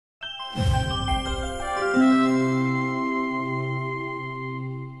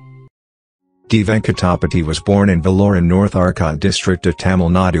D. Venkatapathy was born in Vellore in North Arcot district of Tamil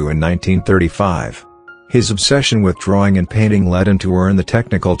Nadu in 1935. His obsession with drawing and painting led him to earn the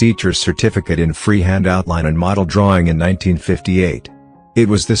Technical Teacher's Certificate in Freehand Outline and Model Drawing in 1958. It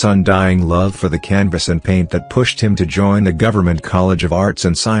was this undying love for the canvas and paint that pushed him to join the Government College of Arts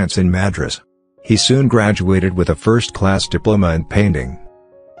and Science in Madras. He soon graduated with a first-class diploma in painting.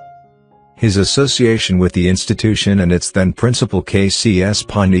 His association with the institution and its then Principal KCS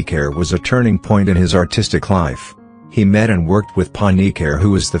Paniker was a turning point in his artistic life. He met and worked with Paniker, who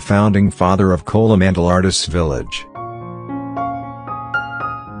was the founding father of Cholamandal Artists Village.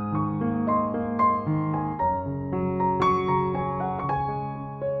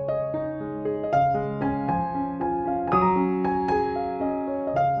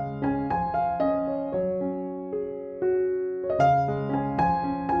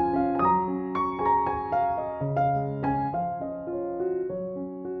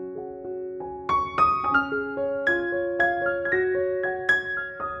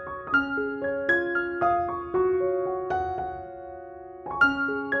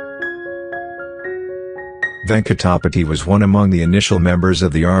 Venkatapathy was one among the initial members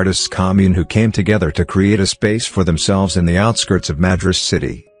of the artists' commune who came together to create a space for themselves in the outskirts of Madras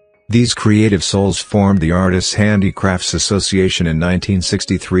city. These creative souls formed the Artists' Handicrafts Association in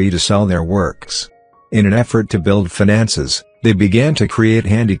 1963 to sell their works. In an effort to build finances, they began to create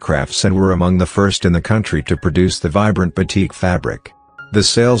handicrafts and were among the first in the country to produce the vibrant batik fabric. The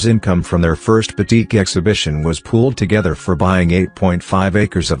sales income from their first batik exhibition was pooled together for buying 8.5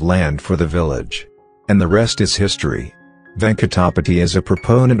 acres of land for the village. And the rest is history. Venkatapathy is a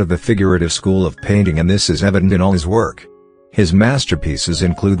proponent of the figurative school of painting, and this is evident in all his work. His masterpieces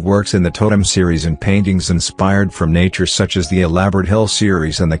include works in the Totem series and paintings inspired from nature such as the elaborate Hill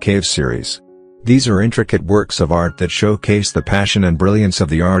series and the Cave series. These are intricate works of art that showcase the passion and brilliance of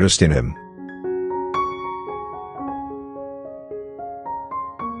the artist in him.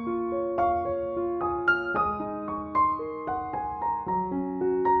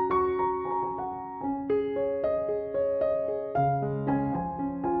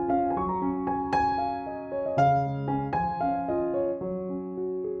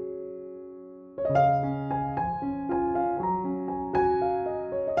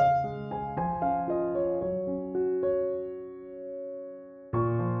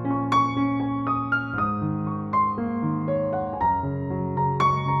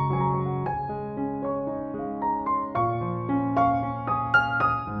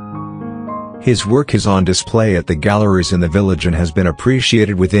 His work is on display at the galleries in the village and has been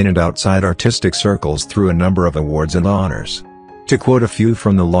appreciated within and outside artistic circles through a number of awards and honors. To quote a few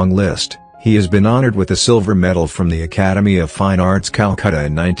from the long list, he has been honored with a silver medal from the Academy of Fine Arts Calcutta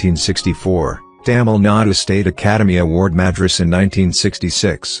in 1964, Tamil Nadu State Academy Award Madras in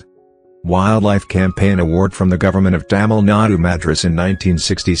 1966, Wildlife Campaign Award from the Government of Tamil Nadu Madras in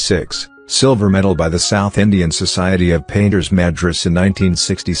 1966, Silver Medal by the South Indian Society of Painters Madras in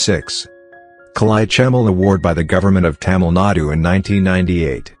 1966, Kalai Chemal Award by the Government of Tamil Nadu in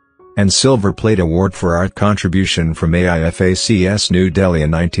 1998, and Silver Plate Award for Art Contribution from AIFACS New Delhi in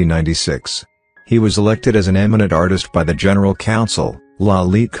 1996. He was elected as an eminent artist by the General Council,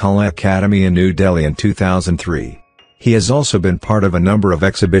 Lalit Kala Academy in New Delhi in 2003. He has also been part of a number of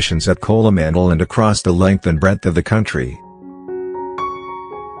exhibitions at Cholamandal and across the length and breadth of the country.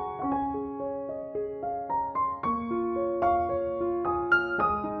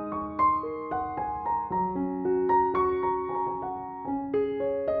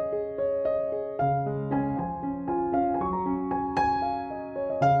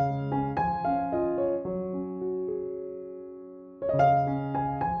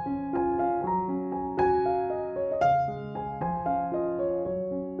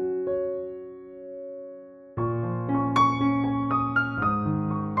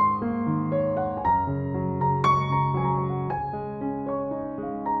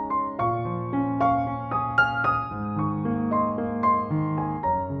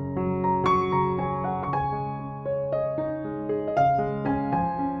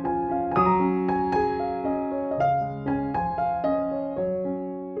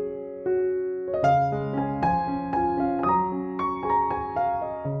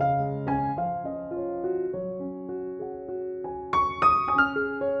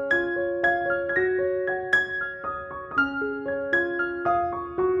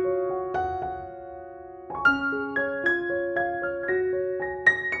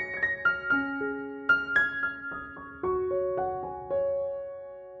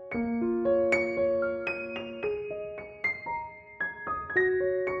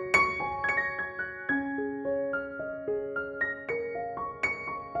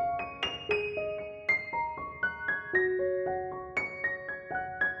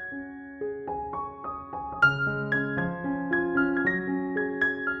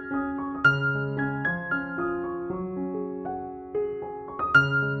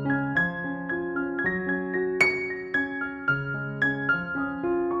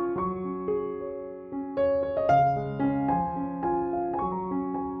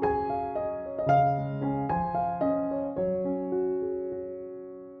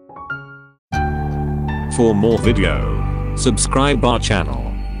 for more video, subscribe our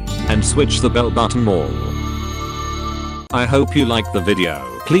channel, and switch the bell button more. I hope you like the video.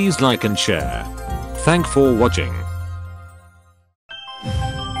 Please like and share. Thank for watching.